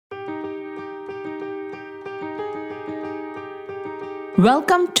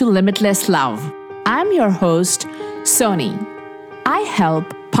Welcome to Limitless Love. I'm your host, Soni. I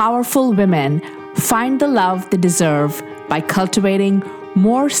help powerful women find the love they deserve by cultivating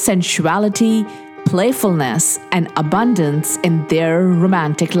more sensuality, playfulness, and abundance in their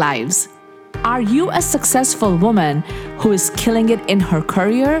romantic lives. Are you a successful woman who is killing it in her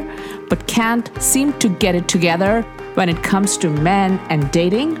career but can't seem to get it together when it comes to men and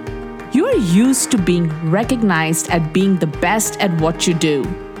dating? You are used to being recognized at being the best at what you do.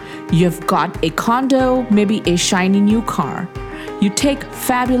 You've got a condo, maybe a shiny new car. You take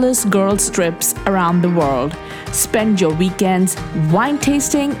fabulous girls' trips around the world, spend your weekends wine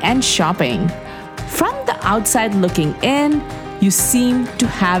tasting and shopping. From the outside looking in, you seem to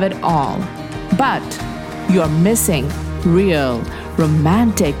have it all. But you're missing real,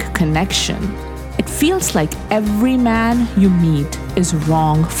 romantic connection. It feels like every man you meet is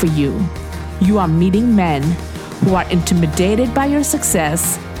wrong for you. You are meeting men who are intimidated by your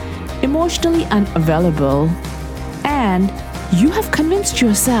success, emotionally unavailable, and you have convinced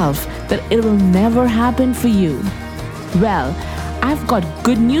yourself that it will never happen for you. Well, I've got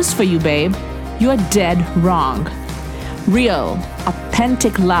good news for you, babe. You are dead wrong. Real,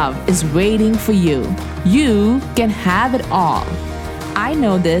 authentic love is waiting for you. You can have it all. I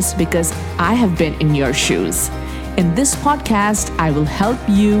know this because I have been in your shoes. In this podcast, I will help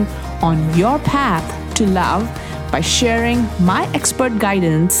you on your path to love by sharing my expert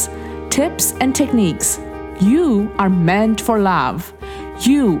guidance, tips, and techniques. You are meant for love.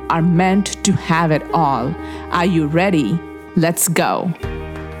 You are meant to have it all. Are you ready? Let's go.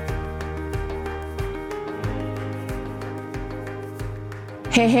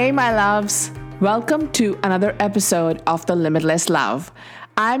 Hey, my loves. Welcome to another episode of The Limitless Love.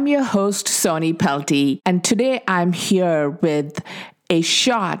 I'm your host, Soni Pelty, and today I'm here with a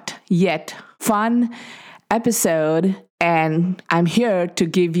short yet fun episode, and I'm here to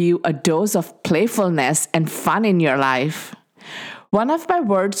give you a dose of playfulness and fun in your life. One of my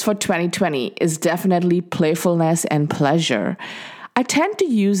words for 2020 is definitely playfulness and pleasure. I tend to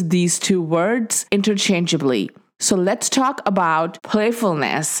use these two words interchangeably. So let's talk about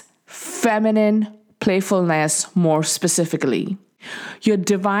playfulness, feminine playfulness more specifically. Your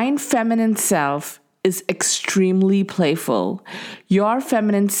divine feminine self is extremely playful. Your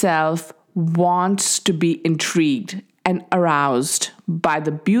feminine self wants to be intrigued and aroused by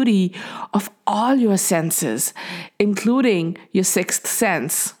the beauty of all your senses, including your sixth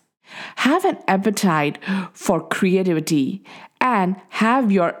sense. Have an appetite for creativity and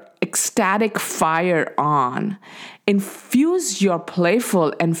have your ecstatic fire on. Infuse your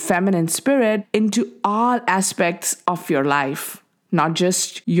playful and feminine spirit into all aspects of your life, not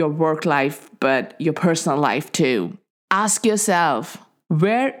just your work life, but your personal life too. Ask yourself,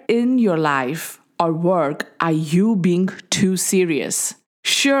 where in your life or work are you being too serious?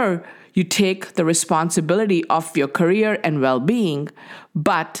 Sure, you take the responsibility of your career and well-being,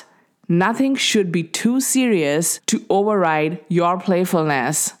 but nothing should be too serious to override your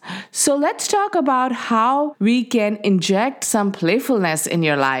playfulness. So let's talk about how we can inject some playfulness in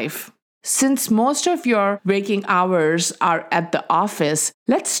your life. Since most of your waking hours are at the office,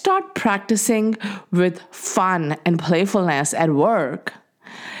 let's start practicing with fun and playfulness at work.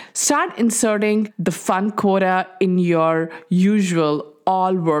 Start inserting the fun quota in your usual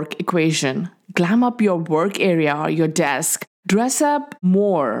all-work equation. Glam up your work area or your desk. Dress up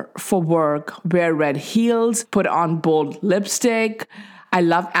more for work. Wear red heels. Put on bold lipstick. I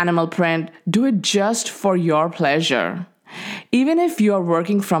love animal print. Do it just for your pleasure. Even if you're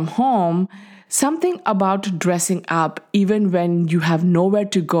working from home, something about dressing up, even when you have nowhere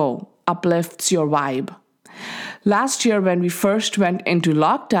to go, uplifts your vibe. Last year, when we first went into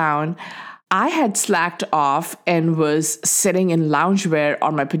lockdown, I had slacked off and was sitting in loungewear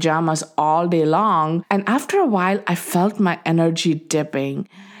or my pajamas all day long. And after a while, I felt my energy dipping.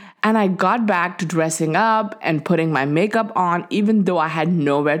 And I got back to dressing up and putting my makeup on, even though I had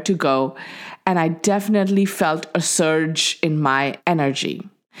nowhere to go. And I definitely felt a surge in my energy.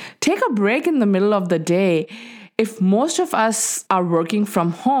 Take a break in the middle of the day. If most of us are working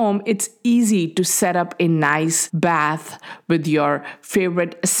from home, it's easy to set up a nice bath with your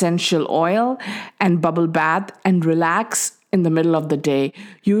favorite essential oil and bubble bath and relax in the middle of the day.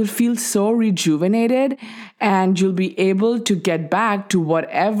 You will feel so rejuvenated and you'll be able to get back to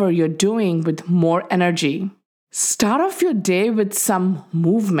whatever you're doing with more energy. Start off your day with some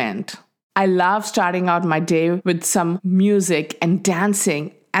movement. I love starting out my day with some music and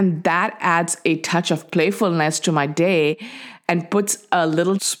dancing, and that adds a touch of playfulness to my day and puts a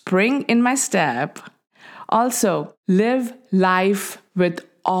little spring in my step. Also, live life with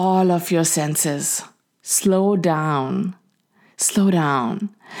all of your senses. Slow down. slow down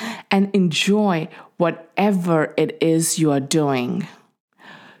and enjoy whatever it is you are doing.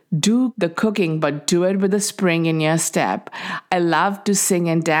 Do the cooking, but do it with a spring in your step. I love to sing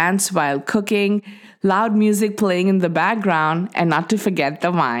and dance while cooking, loud music playing in the background, and not to forget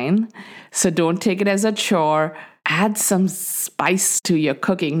the wine. So don't take it as a chore. Add some spice to your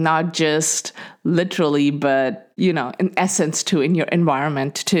cooking, not just literally, but, in essence too, in your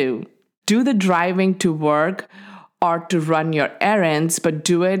environment too. Do the driving to work or to run your errands, but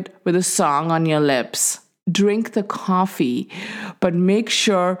do it with a song on your lips. Drink the coffee, but make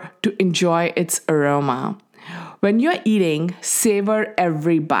sure to enjoy its aroma. When you're eating, savor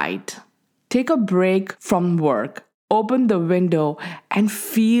every bite. Take a break from work. Open the window and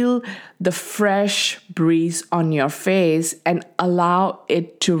feel the fresh breeze on your face and allow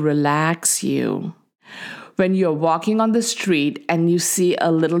it to relax you. When you're walking on the street and you see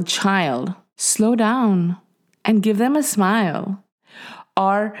a little child, slow down and give them a smile.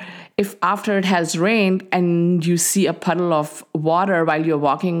 Or if after it has rained and you see a puddle of water while you're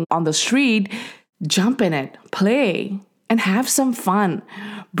walking on the street, jump in it, play, and have some fun.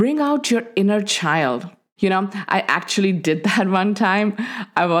 Bring out your inner child. I actually did that one time.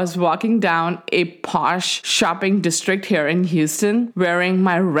 I was walking down a posh shopping district here in Houston wearing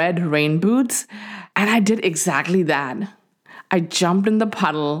my red rain boots, and I did exactly that. I jumped in the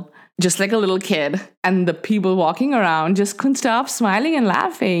puddle just like a little kid, and the people walking around just couldn't stop smiling and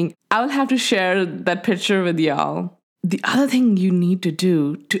laughing. I will have to share that picture with y'all. The other thing you need to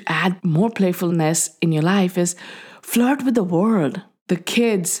do to add more playfulness in your life is flirt with the world. The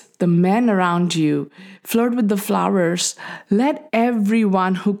kids, the men around you, flirt with the flowers. Let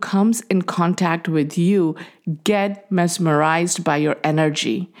everyone who comes in contact with you get mesmerized by your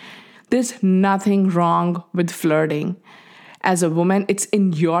energy. There's nothing wrong with flirting. As a woman, it's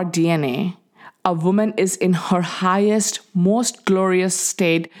in your DNA. A woman is in her highest, most glorious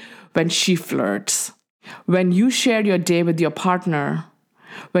state when she flirts. When you share your day with your partner,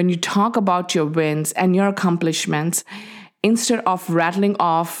 when you talk about your wins and your accomplishments, instead of rattling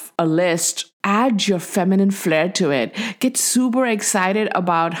off a list, add your feminine flair to it. Get super excited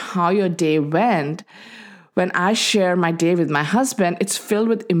about how your day went. When I share my day with my husband, it's filled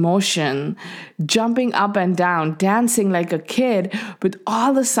with emotion, jumping up and down, dancing like a kid with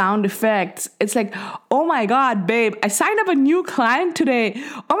all the sound effects. It's like, oh my God, babe, I signed up a new client today.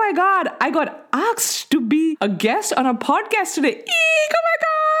 Oh my God, I got asked to be a guest on a podcast today. Eek, oh my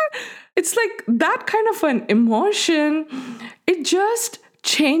God. It's like that kind of an emotion. It just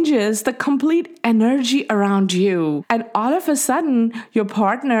changes the complete energy around you. And all of a sudden, your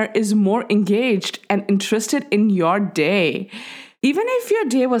partner is more engaged and interested in your day. Even if your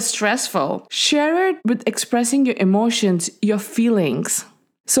day was stressful, share it with expressing your emotions, your feelings.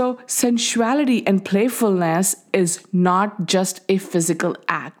 So sensuality and playfulness is not just a physical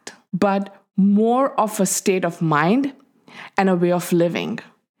act, but more of a state of mind and a way of living.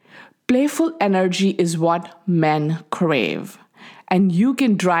 Playful energy is what men crave. And you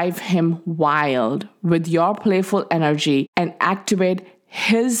can drive him wild with your playful energy and activate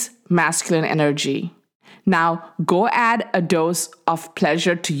his masculine energy. Now, go add a dose of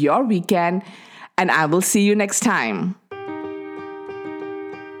pleasure to your weekend, and I will see you next time.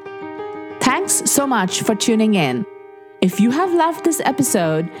 Thanks so much for tuning in. If you have loved this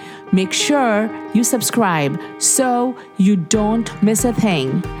episode, make sure you subscribe so you don't miss a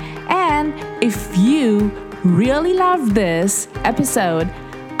thing. And if you really loved this episode,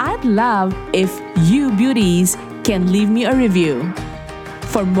 I'd love if you beauties can leave me a review.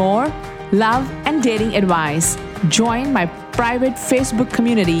 For more love and dating advice, join my private Facebook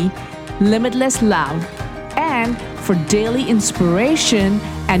community, Limitless Love. And for daily inspiration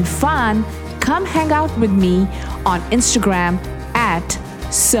and fun, come hang out with me on Instagram at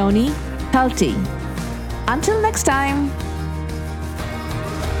Sony Healthy. Until next time.